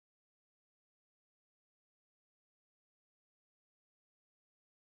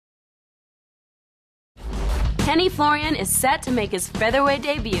Kenny Florian is set to make his featherweight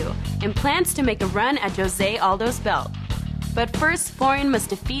debut and plans to make a run at Jose Aldo's belt. But first, Florian must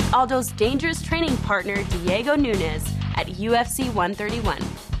defeat Aldo's dangerous training partner Diego Nunes at UFC 131.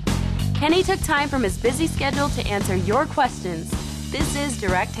 Kenny took time from his busy schedule to answer your questions. This is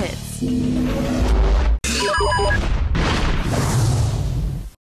Direct Hits.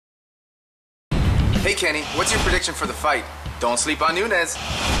 Hey Kenny, what's your prediction for the fight? Don't sleep on Nunes.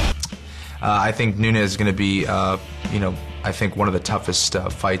 I think Nunes is going to be, I think one of the toughest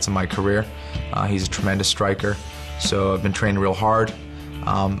fights in my career. He's a tremendous striker, so I've been training real hard.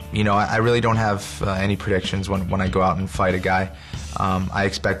 I really don't have any predictions when I go out and fight a guy. I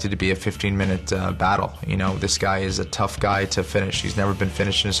expect it to be a 15-minute battle. This guy is a tough guy to finish. He's never been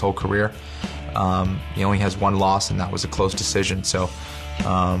finished in his whole career. He only has one loss, and that was a close decision. So,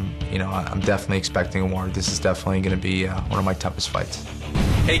 I'm definitely expecting a war. This is definitely going to be one of my toughest fights.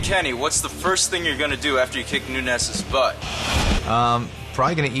 Hey Kenny, what's the first thing you're going to do after you kick Nunes' butt?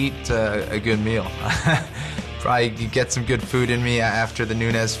 Probably going to eat a good meal. Probably get some good food in me after the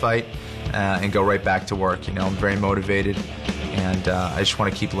Nunes fight and go right back to work. I'm very motivated, and I just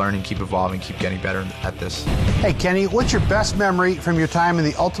want to keep learning, keep evolving, keep getting better at this. Hey Kenny, what's your best memory from your time in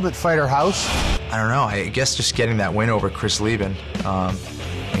the Ultimate Fighter house? I don't know. I guess just getting that win over Chris Leben.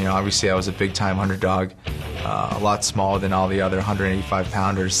 Obviously I was a big-time underdog, a lot smaller than all the other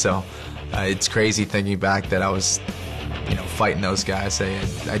 185-pounders. So it's crazy thinking back that I was, fighting those guys.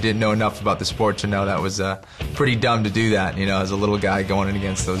 I didn't know enough about the sport to know that was pretty dumb to do that. As a little guy going in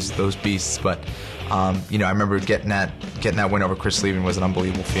against those beasts. But I remember getting that win over Chris Leben was an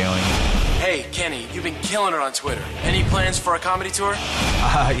unbelievable feeling. Hey Kenny, you've been killing it on Twitter. Any plans for a comedy tour?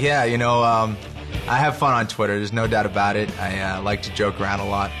 Yeah, I have fun on Twitter, there's no doubt about it. I like to joke around a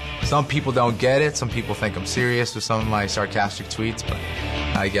lot. Some people don't get it, some people think I'm serious with some of my sarcastic tweets, but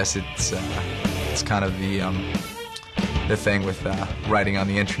I guess it's kind of the thing with writing on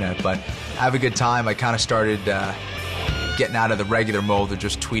the internet. But I have a good time. I kind of started getting out of the regular mold of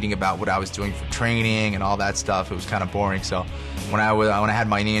just tweeting about what I was doing for training and all that stuff. It was kind of boring. So when I had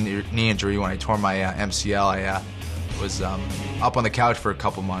my knee injury, when I tore my MCL, I was up on the couch for a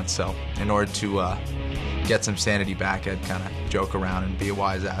couple months. So in order to get some sanity back, I'd kind of joke around and be a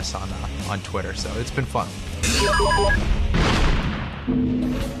wise ass on Twitter. So it's been fun.